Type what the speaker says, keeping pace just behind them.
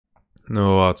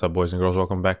What's up, boys and girls?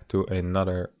 Welcome back to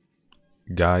another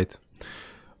guide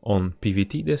on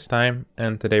PvT this time,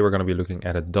 and today we're going to be looking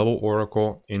at a double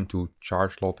oracle into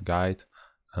Chargelot guide,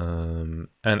 and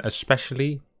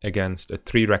especially against a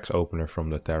 3 Rex opener from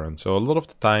the Terran. So a lot of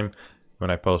the time when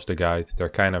I post a guide, they're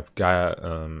kind of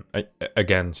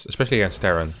against, especially against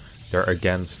Terran, they're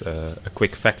against a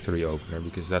quick factory opener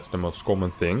because that's the most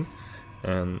common thing.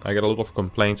 And I get a lot of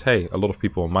complaints, hey, a lot of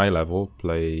people on my level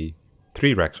play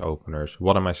 3 Rex openers.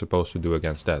 What am I supposed to do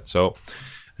against that? So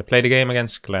I played a game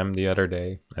against Clem the other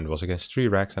day and it was against 3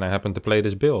 Rex, and I happened to play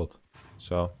this build.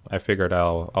 So I figured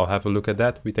I'll have a look at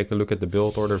that. We take a look at the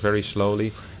build order very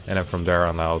slowly, and then from there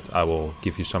on out I will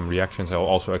give you some reactions. I will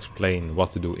also explain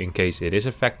what to do in case it is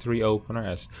a factory opener,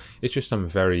 as it's just some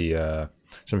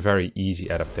very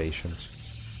easy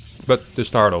adaptations. But to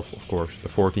start off, of course, the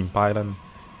 14 Pylon,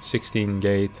 16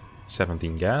 gate,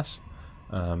 17 gas.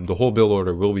 The whole build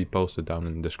order will be posted down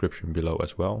in the description below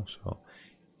as well. So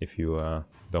if you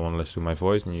don't want to listen to my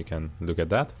voice, then you can look at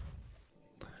that.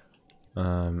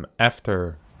 In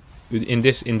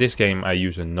this game, I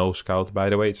use a no scout. By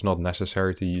the way, it's not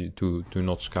necessary to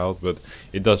not scout, but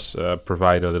it does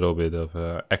provide a little bit of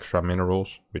extra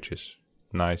minerals, which is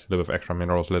nice. A little bit of extra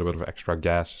minerals, a little bit of extra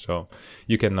gas. So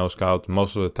you can no scout.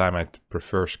 Most of the time I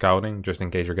prefer scouting, just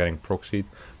in case you're getting proxied.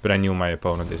 But I knew my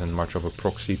opponent isn't much of a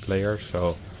proxy player,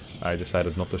 so I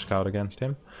decided not to scout against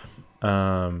him.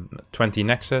 20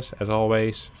 Nexus, as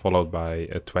always, followed by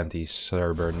a 20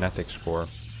 Cybernetics Core.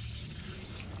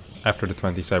 After the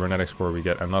 20 Cybernetics Core, we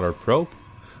get another probe.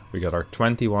 We got our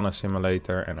 21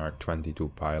 Assimilator and our 22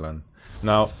 Pylon.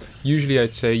 Now, usually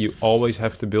I'd say you always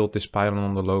have to build this Pylon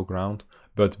on the low ground,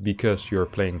 but because you're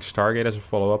playing Stargate as a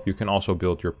follow-up, you can also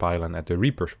build your Pylon at the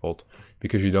Reaper spot,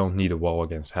 because you don't need a wall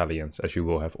against Hellions, as you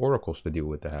will have Oracles to deal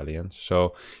with the Hellions.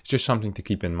 So it's just something to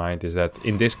keep in mind, is that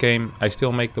in this game I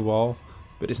still make the wall,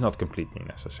 but it's not completely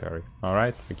necessary.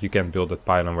 Alright, like you can build that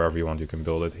Pylon wherever you want. You can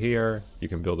build it here, you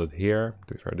can build it here.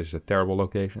 To be fair, this is a terrible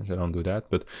location, so don't do that.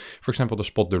 But for example, to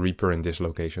spot the Reaper in this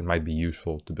location might be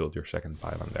useful to build your second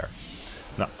Pylon there.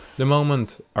 Now, the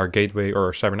moment our gateway or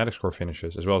our Cybernetics Core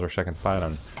finishes, as well as our second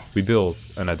Pylon, we build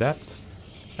an Adept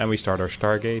and we start our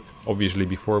Stargate, obviously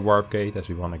before Warp Gate, as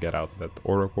we want to get out that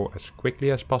Oracle as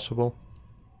quickly as possible.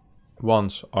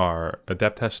 Once our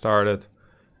Adept has started,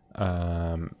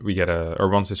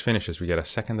 once this finishes, we get a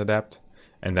second Adept,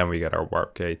 and then we get our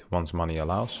Warp Gate once money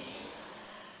allows.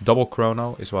 Double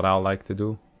Chrono is what I like to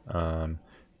do.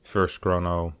 First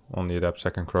Chrono on the Adept,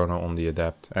 second Chrono on the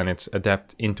Adept, and it's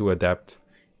Adept into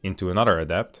another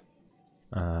Adept.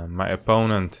 My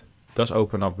opponent does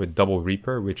open up with double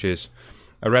Reaper, which is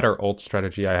a rather old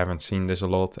strategy. I haven't seen this a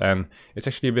lot, and it's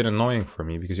actually a bit annoying for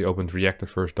me because he opened reactor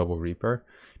first double Reaper.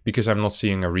 Because I'm not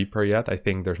seeing a Reaper yet, I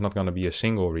think there's not going to be a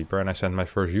single Reaper, and I sent my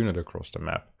first unit across the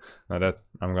map. Now that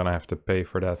I'm going to have to pay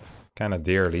for that kind of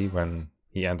dearly when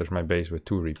he enters my base with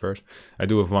 2 Reapers. I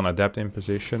do have 1 Adept in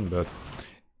position, but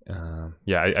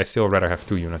yeah, I still rather have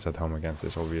 2 units at home against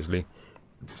this, obviously.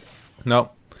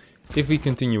 Now, if we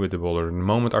continue with the builder, the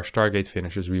moment our Stargate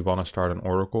finishes, we want to start an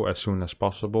Oracle as soon as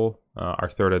possible. Our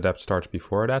third Adept starts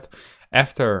before that.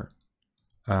 After,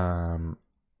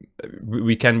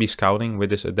 we can be scouting with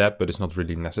this Adept, but it's not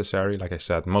really necessary. Like I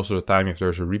said, most of the time, if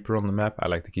there's a Reaper on the map, I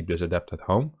like to keep this Adept at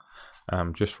home,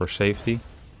 just for safety.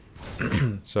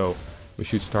 So we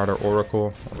should start our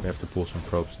Oracle. We have to pull some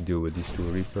probes to deal with these 2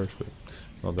 Reapers, but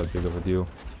not that big of a deal.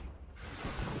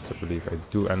 I believe I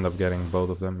do end up getting both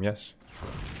of them, yes.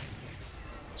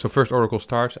 So first Oracle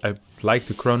starts. I like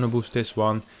to Chrono boost this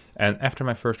one, and after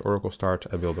my first Oracle starts,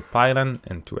 I build a Pylon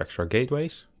and 2 extra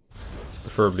gateways.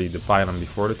 Preferably the Pylon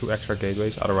before the 2 extra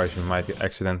gateways, otherwise you might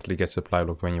accidentally get supply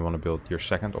blocked when you want to build your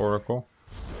second Oracle.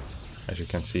 As you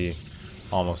can see,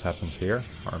 almost happens here,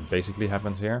 or basically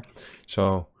happens here.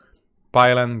 So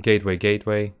Pylon, gateway,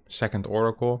 gateway, second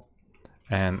Oracle,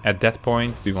 and at that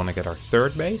point we want to get our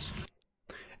third base.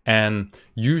 And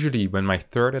usually when my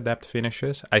third Adept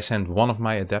finishes, I send one of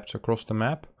my Adepts across the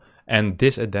map, and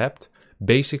this Adept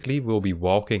basically will be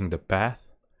walking the path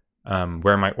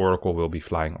where my Oracle will be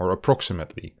flying, or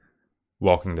approximately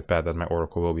walking the path that my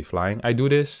Oracle will be flying. I do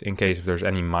this in case if there's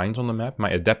any mines on the map,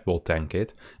 my Adept will tank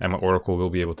it, and my Oracle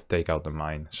will be able to take out the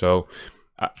mine. So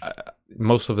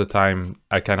most of the time,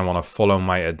 I kind of want to follow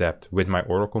my Adept with my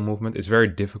Oracle movement. It's very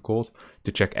difficult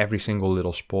to check every single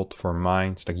little spot for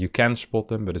mines. Like, you can spot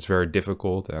them, but it's very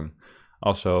difficult. And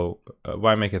also,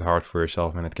 why make it hard for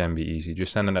yourself when it can be easy?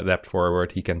 Just send an Adept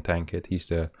forward, he can tank it. He's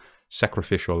the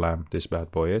sacrificial lamb, this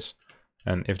bad boy is.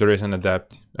 And if there is an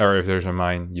Adept, or if there's a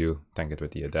mine, you tank it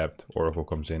with the Adept. Oracle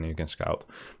comes in and you can scout.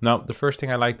 Now, the first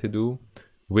thing I like to do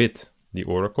with the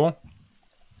Oracle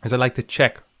is I like to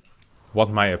check what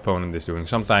my opponent is doing.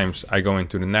 Sometimes I go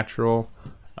into the natural,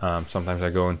 sometimes I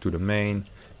go into the main,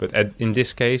 but in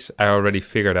this case I already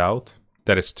figured out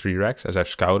that it's 3 racks as I've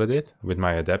scouted it with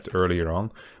my Adept earlier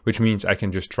on, which means I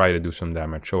can just try to do some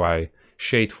damage. So I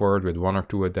shade forward with 1 or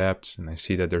 2 Adepts, and I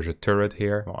see that there's a turret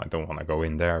here. Well, I don't want to go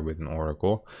in there with an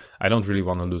Oracle. I don't really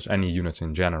want to lose any units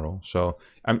in general, so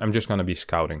I'm just going to be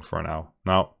scouting for now.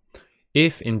 Now,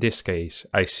 if in this case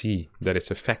I see that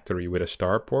it's a factory with a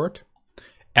starport,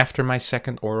 after my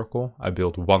second Oracle, I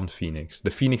build 1 Phoenix. The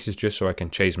Phoenix is just so I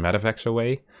can chase medevacs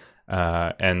away,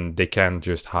 and they can't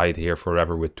just hide here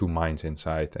forever with 2 mines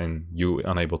inside and you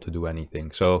unable to do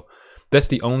anything. So that's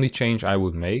the only change I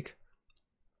would make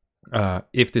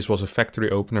if this was a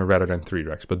factory opener rather than 3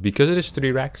 racks. But because it is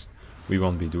 3 racks, we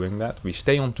won't be doing that. We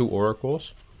stay on 2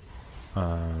 Oracles.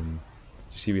 You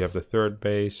see we have the 3rd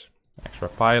base, extra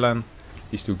Pylon.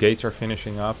 These 2 gates are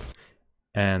finishing up.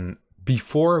 And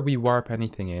before we warp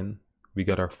anything in, we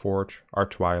got our Forge, our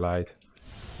Twilight,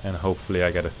 and hopefully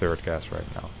I get a 3rd gas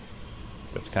right now.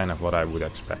 That's kind of what I would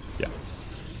expect, yeah.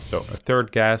 So a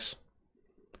 3rd gas.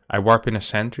 I warp in a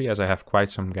sentry as I have quite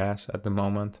some gas at the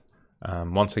moment.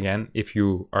 Once again, if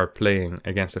you are playing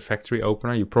against a factory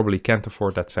opener, you probably can't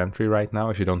afford that sentry right now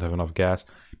if you don't have enough gas,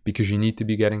 because you need to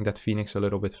be getting that Phoenix a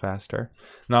little bit faster.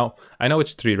 Now, I know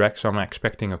it's 3 racks, so I'm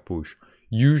expecting a push.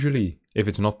 Usually, if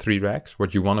it's not 3 racks,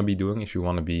 what you want to be doing is you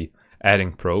want to be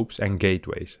adding probes and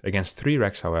gateways. Against 3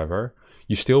 racks, however,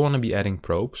 you still want to be adding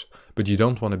probes, but you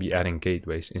don't want to be adding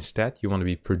gateways. Instead, you want to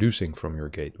be producing from your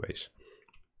gateways,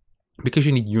 because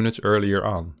you need units earlier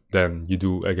on than you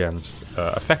do against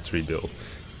a factory build.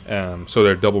 So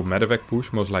their double medevac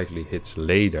push most likely hits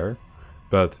later,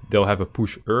 but they'll have a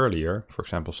push earlier, for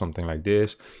example something like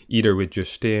this, either with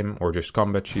just stim or just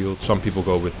combat shield. Some people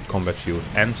go with combat shield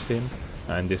and stim.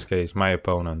 In this case my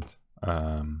opponent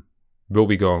will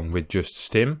be going with just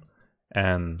stim.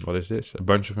 And what is this? A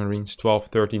bunch of marines, 12,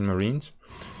 13 marines.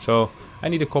 So I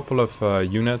need a couple of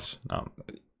units.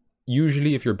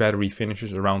 Usually if your battery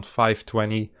finishes around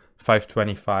 520,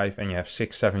 525 and you have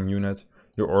 6-7 units,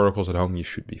 your oracles at home, you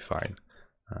should be fine.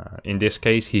 In this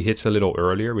case he hits a little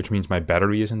earlier, which means my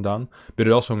battery isn't done, but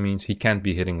it also means he can't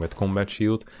be hitting with combat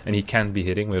shield and he can't be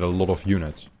hitting with a lot of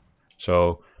units.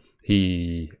 So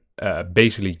he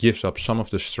basically gives up some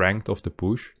of the strength of the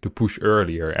push to push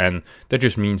earlier, and that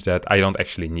just means that I don't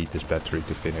actually need this battery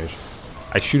to finish.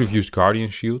 I should have used Guardian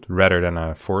Shield rather than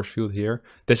a Force Field here.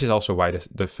 This is also why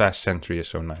the fast sentry is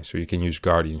so nice, so you can use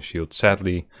Guardian Shield.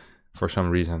 Sadly, for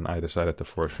some reason I decided to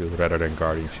Force Field rather than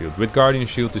Guardian Shield. With Guardian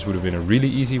Shield this would have been a really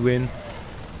easy win.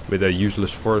 With a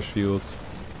useless Force Field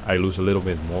I lose a little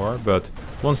bit more, but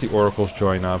once the oracles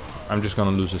join up, I'm just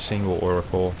gonna lose a single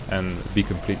oracle and be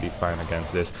completely fine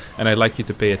against this. And I'd like you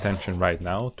to pay attention right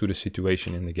now to the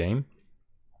situation in the game.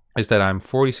 Is that I'm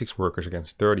 46 workers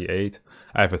against 38.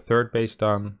 I have a 3rd base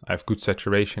done. I have good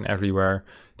saturation everywhere.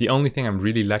 The only thing I'm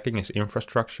really lacking is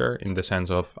infrastructure, in the sense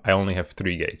of I only have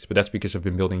 3 gates, but that's because I've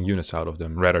been building units out of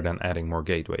them rather than adding more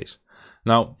gateways.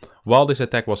 Now, while this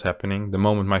attack was happening, the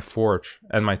moment my Forge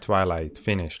and my Twilight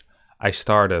finished, I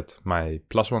started my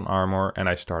 +1 armor and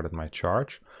I started my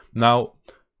charge. Now,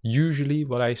 usually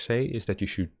what I say is that you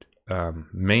should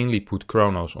mainly put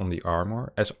Chronos on the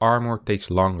armor, as armor takes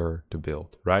longer to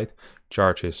build, right?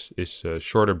 Charge is a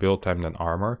shorter build time than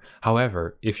armor.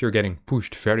 However, if you're getting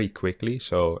pushed very quickly,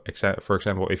 so for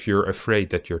example, if you're afraid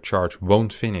that your charge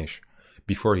won't finish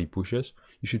before he pushes,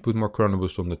 you should put more Chrono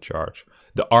Boost on the charge.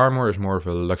 The armor is more of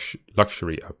a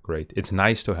luxury upgrade. It's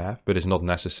nice to have, but it's not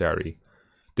necessary.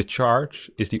 The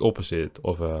charge is the opposite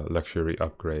of a luxury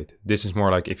upgrade. This is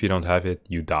more like if you don't have it,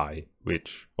 you die,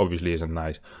 which obviously isn't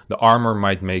nice. The armor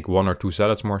might make 1 or 2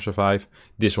 zealots more survive.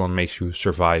 This one makes you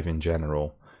survive in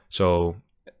general. So,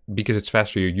 because it's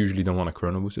faster, you usually don't want to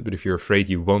Chrono Boost it, but if you're afraid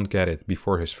you won't get it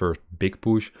before his first big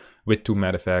push, with 2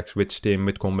 medevacs, with stim,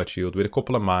 with combat shield, with a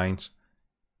couple of mines,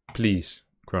 please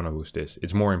Chrono Boost this.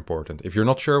 It's more important. If you're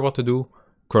not sure what to do,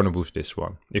 Chrono Boost this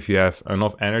one. If you have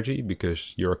enough energy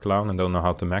because you're a clown and don't know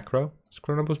how to macro, just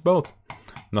Chrono Boost both.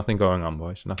 Nothing going on,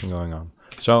 boys. Nothing going on.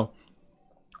 So,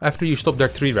 after you stop their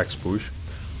 3 racks push,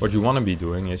 what you want to be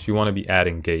doing is you want to be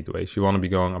adding gateways. You want to be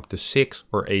going up to 6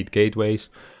 or 8 gateways.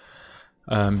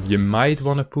 You might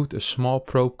want to put a small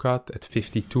probe cut at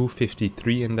 52,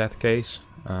 53 in that case.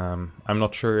 I'm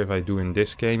not sure if I do in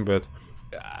this game, but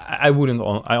I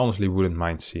honestly wouldn't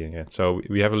mind seeing it. So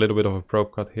we have a little bit of a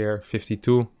probe cut here,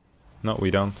 52. No,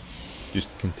 we don't. Just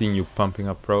continue pumping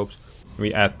up probes.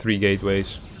 We add 3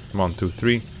 gateways, 1, 2,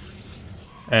 3,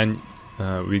 and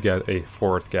we get a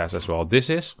 4th gas as well. This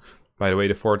is by the way,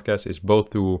 the fourth gas is both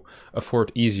to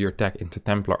afford easier tech into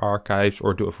Templar archives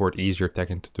or to afford easier tech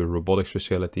into the robotics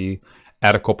facility.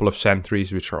 Add a couple of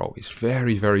sentries, which are always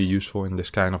very, very useful in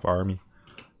this kind of army.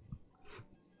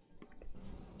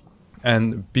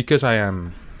 And because I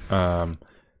am, I'm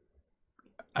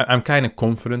kind of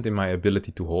confident in my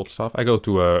ability to hold stuff, I go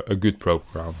to a good probe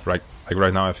round. Right, like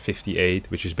right now I have 58,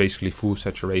 which is basically full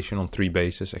saturation on 3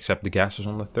 bases, except the gases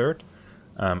on the 3rd.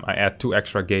 I add 2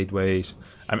 extra gateways.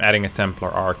 I'm adding a Templar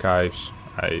archives.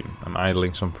 I'm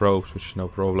idling some probes, which is no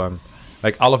problem.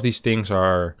 Like, all of these things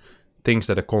are things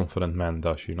that a confident man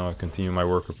does, you know. I continue my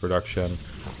worker production.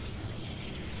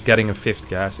 Getting a 5th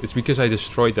gas. It's because I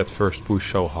destroyed that first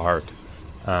push so hard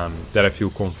that I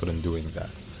feel confident doing that.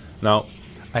 Now,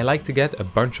 I like to get a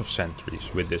bunch of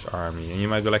sentries with this army. And you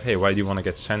might be like, hey, why do you want to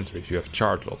get sentries? You have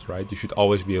Chargelots, right? You should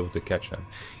always be able to catch them.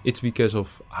 It's because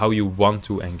of how you want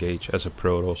to engage as a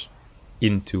Protoss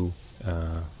into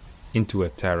a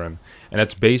Terran. And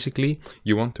that's basically,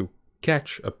 you want to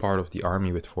catch a part of the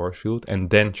army with force field and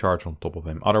then charge on top of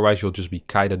him. Otherwise, you'll just be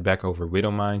kited back over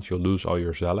Widow Mines. You'll lose all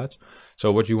your zealots.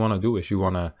 So what you want to do is you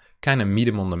want to kind of meet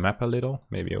him on the map a little,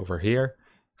 maybe over here.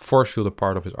 Force field a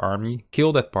part of his army,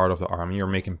 kill that part of the army or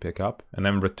make him pick up, and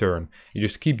then return. You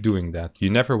just keep doing that. You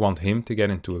never want him to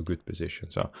get into a good position.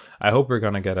 So I hope we're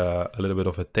gonna get a little bit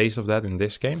of a taste of that in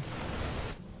this game.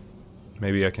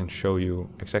 Maybe I can show you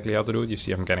exactly how to do it. You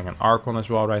see I'm getting an Archon as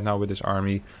well right now with this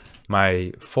army.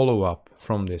 My follow-up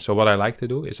from this, so what I like to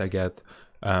do is I get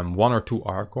 1 or 2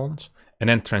 Archons and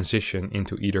then transition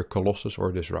into either Colossus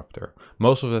or Disruptor.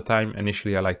 Most of the time,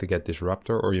 initially I like to get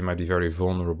Disruptor, or you might be very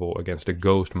vulnerable against the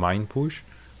Ghost Mine push.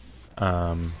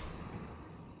 But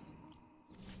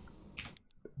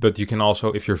you can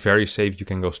also, if you're very safe, you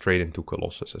can go straight into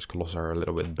Colossus, as Colossus are a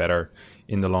little bit better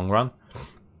in the long run.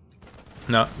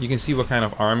 Now, you can see what kind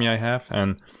of army I have,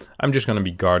 and I'm just going to be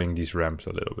guarding these ramps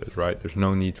a little bit, right? There's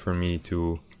no need for me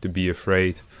to be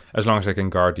afraid. As long as I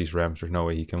can guard these ramps, there's no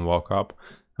way he can walk up.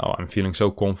 Oh, I'm feeling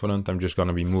so confident. I'm just going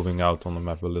to be moving out on the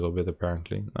map a little bit,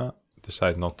 apparently.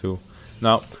 Decide not to.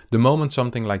 Now, the moment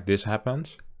something like this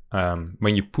happens,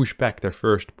 when you push back their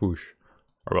first push,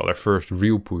 or well, their first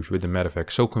real push with the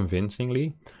medevac so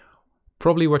convincingly,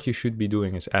 probably what you should be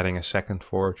doing is adding a 2nd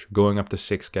forge, going up to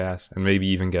 6 gas, and maybe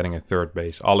even getting a 3rd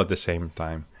base, all at the same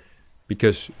time.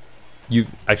 Because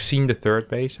I've seen the 3rd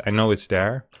base, I know it's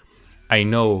there. I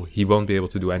know he won't be able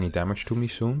to do any damage to me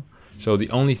soon. So the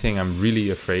only thing I'm really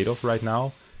afraid of right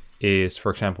now is, for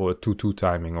example, a 2-2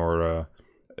 timing or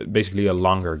basically a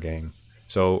longer game.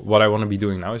 So what I want to be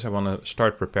doing now is I want to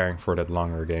start preparing for that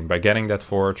longer game by getting that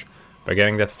forge, by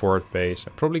getting that 4th base,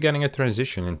 and probably getting a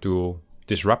transition into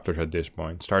disruptors at this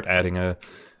point. Start adding a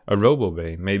robo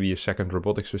bay, maybe a 2nd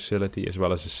robotics facility as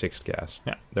well as a 6th gas.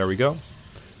 Yeah, there we go.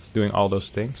 Doing all those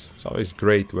things. It's always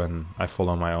great when I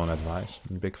follow my own advice.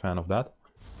 I'm a big fan of that.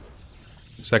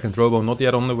 2nd robo not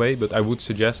yet on the way, but I would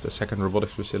suggest a 2nd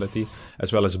robotics facility,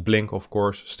 as well as Blink, of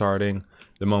course, starting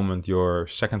the moment your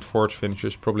 2nd forge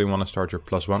finishes. Probably want to start your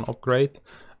 +1 upgrade.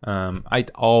 I'd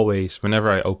always,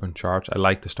 whenever I open charge, I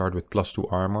like to start with +2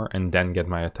 armor and then get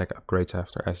my attack upgrades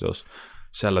after, as those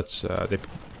zealots,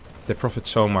 they profit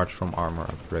so much from armor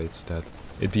upgrades that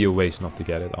it'd be a waste not to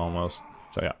get it almost.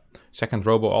 So yeah, 2nd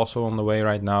robo also on the way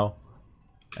right now.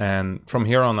 And from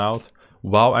here on out,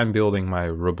 while I'm building my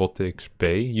robotics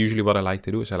bay, usually what I like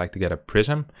to do is I like to get a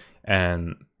prism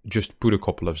and just put a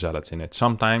couple of zealots in it.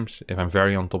 Sometimes, if I'm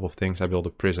very on top of things, I build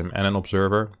a prism and an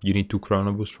observer. You need 2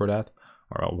 chrono boosts for that,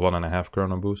 or 1.5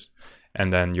 chrono boost.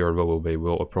 And then your robo bay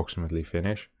will approximately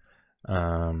finish.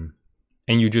 And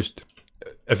you just,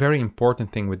 a very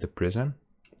important thing with the prism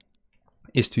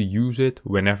is to use it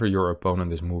whenever your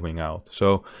opponent is moving out.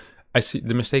 So I see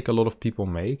the mistake a lot of people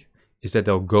make is that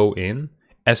they'll go in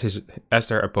as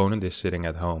their opponent is sitting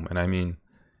at home. And I mean,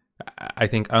 I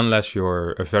think unless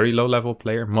you're a very low level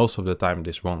player, most of the time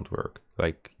this won't work.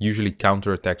 Like, usually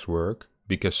counterattacks work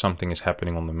because something is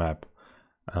happening on the map.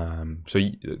 So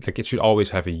like, it should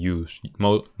always have a use.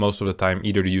 Most of the time,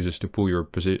 either the use is to pull your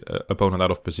opponent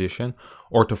out of position,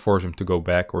 or to force him to go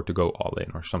back, or to go all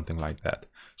in, or something like that.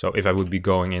 So if I would be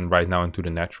going in right now into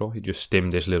the natural, he'd just stim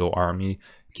this little army,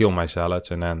 kill my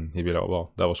zealots, and then he'd be like,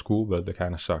 well, that was cool, but that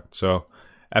kind of sucked. So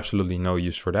absolutely no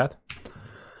use for that.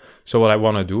 So what I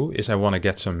want to do is I want to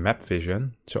get some map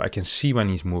vision, so I can see when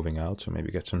he's moving out. So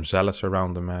maybe get some zealots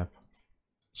around the map,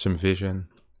 some vision,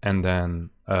 and then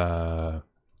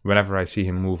whenever I see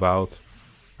him move out,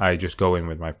 I just go in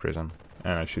with my prism,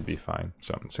 and I should be fine.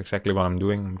 So that's exactly what I'm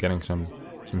doing. I'm getting some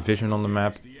vision on the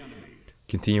map,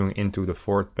 continuing into the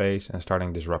 4th base, and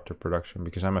starting disruptor production,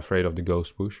 because I'm afraid of the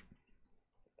ghost push.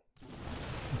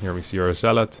 Here we see our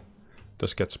zealot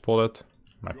does get spotted.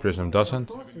 My prism doesn't.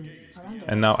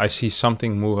 And now I see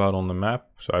something move out on the map,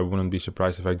 so I wouldn't be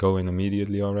surprised if I go in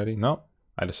immediately already. No,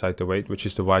 I decide to wait, which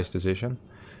is the wise decision.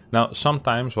 Now,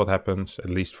 sometimes what happens, at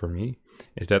least for me,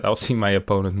 is that I'll see my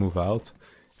opponent move out,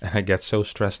 and I get so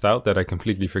stressed out that I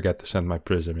completely forget to send my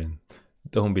prism in.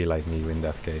 Don't be like me in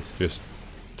that case, just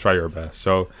try your best.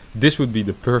 So this would be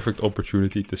the perfect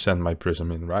opportunity to send my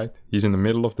prism in, right? He's in the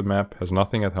middle of the map, has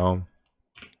nothing at home,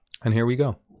 and here we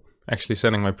go. Actually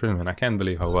sending my prism in. I can't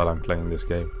believe how well I'm playing this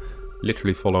game.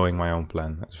 Literally following my own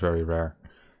plan. That's very rare.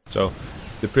 So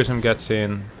the prism gets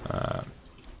in.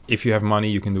 If you have money,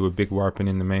 you can do a big warp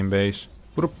in the main base.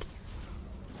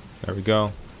 There we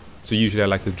go. So usually I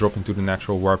like to drop into the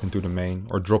natural, warp into the main,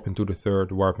 or drop into the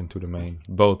third, warp into the main.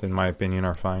 Both, in my opinion,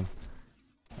 are fine.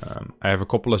 I have a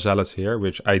couple of zealots here,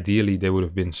 which ideally they would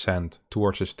have been sent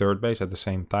towards his third base at the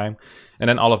same time. And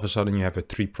then all of a sudden you have a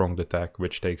three-pronged attack,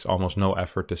 which takes almost no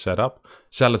effort to set up.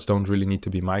 Zealots don't really need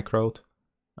to be microed.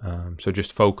 So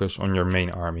just focus on your main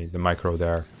army, the micro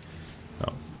there.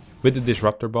 No. With the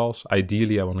disruptor balls,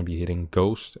 ideally I want to be hitting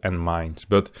ghosts and mines.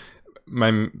 But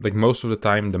most of the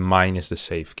time the mine is the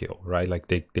safe kill, right? Like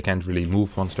they can't really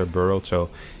move once they're burrowed. So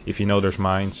if you know there's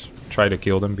mines, try to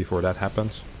kill them before that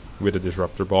happens with a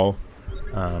disruptor ball.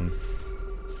 And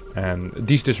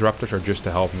these disruptors are just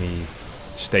to help me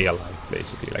stay alive,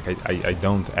 basically. Like I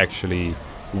don't actually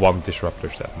want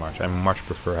disruptors that much. I much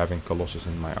prefer having Colossus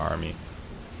in my army.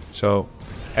 So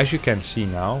as you can see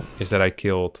now is that I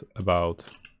killed about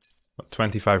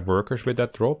 25 workers with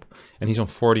that drop, and he's on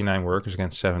 49 workers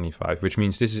against 75, which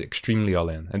means this is extremely all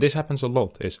in. And this happens a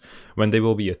lot, is when they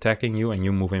will be attacking you and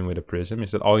you move in with a prism,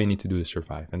 is that all you need to do is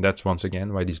survive. And that's once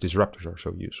again why these disruptors are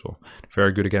so useful.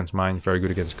 Very good against mine, very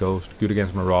good against ghost, good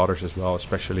against marauders as well,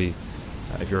 especially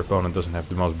if your opponent doesn't have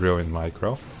the most brilliant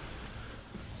micro.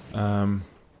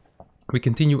 We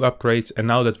continue upgrades, and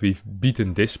now that we've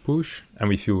beaten this push and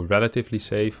we feel relatively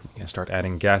safe, we can start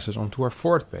adding gases onto our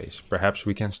fourth base. Perhaps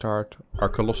we can start our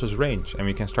Colossus range and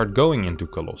we can start going into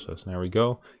Colossus. There we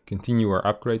go. Continue our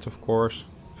upgrades, of course.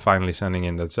 Finally sending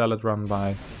in that Zealot run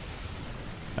by.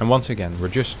 And once again, we're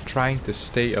just trying to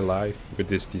stay alive with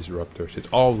these disruptors. It's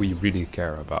all we really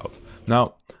care about.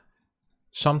 Now,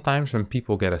 sometimes when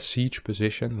people get a siege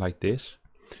position like this,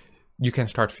 you can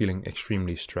start feeling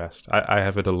extremely stressed. I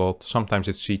have it a lot. Sometimes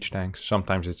it's siege tanks,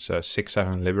 sometimes it's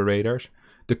 6-7 liberators.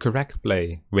 The correct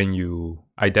play when you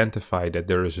identify that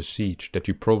there is a siege that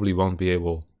you probably won't be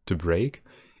able to break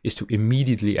is to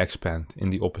immediately expand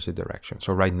in the opposite direction.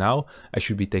 So right now I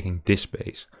should be taking this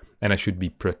base and I should be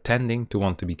pretending to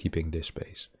want to be keeping this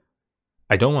base.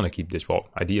 I don't want to keep this, well,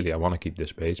 ideally I want to keep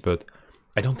this base, but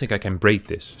I don't think I can break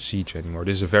this siege anymore.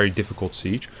 This is a very difficult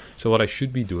siege. So what I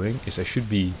should be doing is I should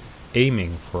be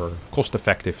aiming for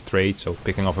cost-effective trades, so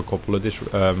picking off a couple of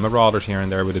marauders here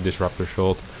and there with a disruptor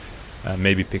shot,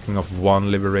 maybe picking off one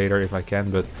liberator if I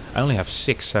can, but I only have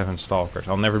 6-7 stalkers.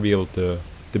 I'll never be able to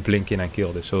blink in and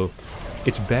kill this, so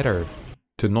it's better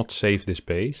to not save this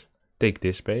base, take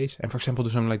this base, and for example do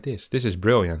something like this. This is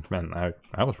brilliant, man.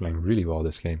 I was playing really well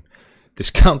this game. This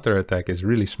counter attack is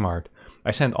really smart.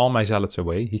 I send all my zealots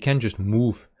away. He can just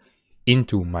move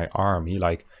into my army,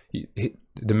 like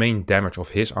the main damage of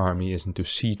his army is into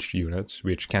siege units,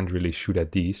 which can't really shoot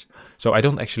at these. So I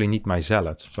don't actually need my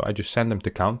zealots. So I just send them to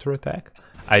counterattack.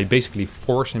 I basically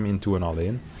force him into an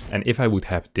all-in. And if I would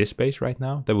have this base right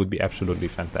now, that would be absolutely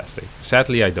fantastic.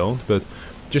 Sadly, I don't, but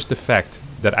just the fact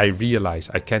that I realize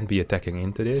I can't be attacking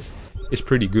into this is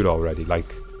pretty good already.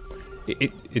 Like,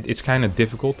 it's kind of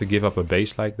difficult to give up a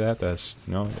base like that, as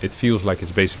you know, it feels like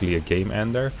it's basically a game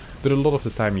ender, but a lot of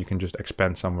the time you can just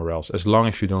expand somewhere else as long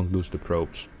as you don't lose the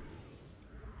probes.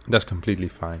 That's completely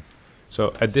fine.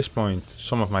 So at this point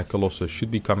some of my Colossus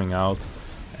should be coming out,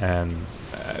 and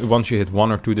once you hit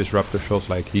 1 or 2 disruptor shots,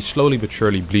 like he's slowly but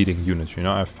surely bleeding units, you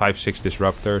know. I have 5-6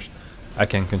 disruptors. I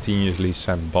can continuously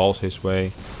send balls his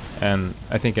way, and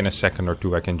I think in a second or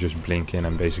two I can just blink in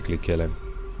and basically kill him.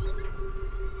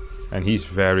 And he's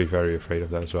very, very afraid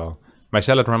of that as well. My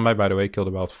Zealot run by the way, killed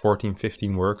about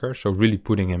 14-15 workers. So really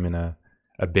putting him in a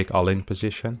big all-in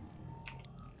position.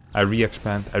 I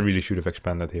re-expand. I really should have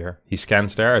expanded here. He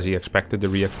scans there as he expected to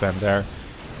re-expand there.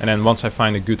 And then once I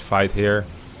find a good fight here,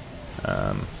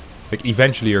 like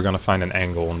eventually you're going to find an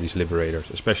angle on these liberators.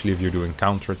 Especially if you're doing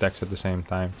counterattacks at the same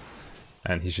time.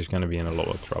 And he's just going to be in a lot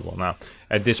of trouble. Now,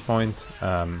 at this point,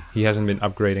 he hasn't been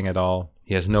upgrading at all.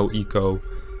 He has no eco.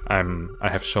 I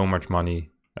have so much money.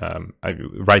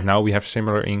 Right now we have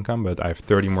similar income, but I have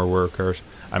 30 more workers.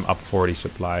 I'm up 40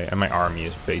 supply, and my army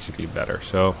is basically better.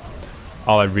 So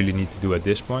all I really need to do at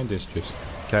this point is just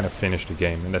kind of finish the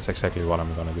game, and that's exactly what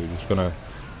I'm gonna do. Just gonna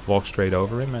walk straight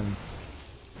over him and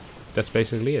that's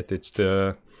basically it. It's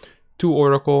the 2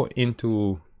 Oracle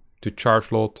into the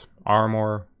Chargelot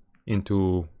armor,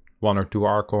 into 1 or 2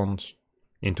 Archons,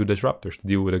 into Disruptors to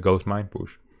deal with a Ghost Mind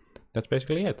push. That's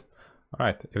basically it.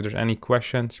 Alright, if there's any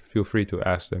questions, feel free to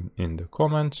ask them in the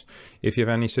comments. If you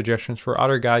have any suggestions for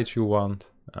other guides you want,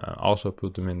 also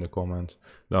put them in the comments.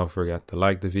 Don't forget to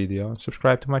like the video and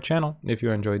subscribe to my channel if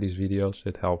you enjoy these videos.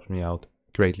 It helps me out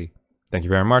greatly. Thank you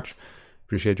very much.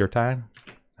 Appreciate your time,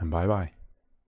 and bye bye.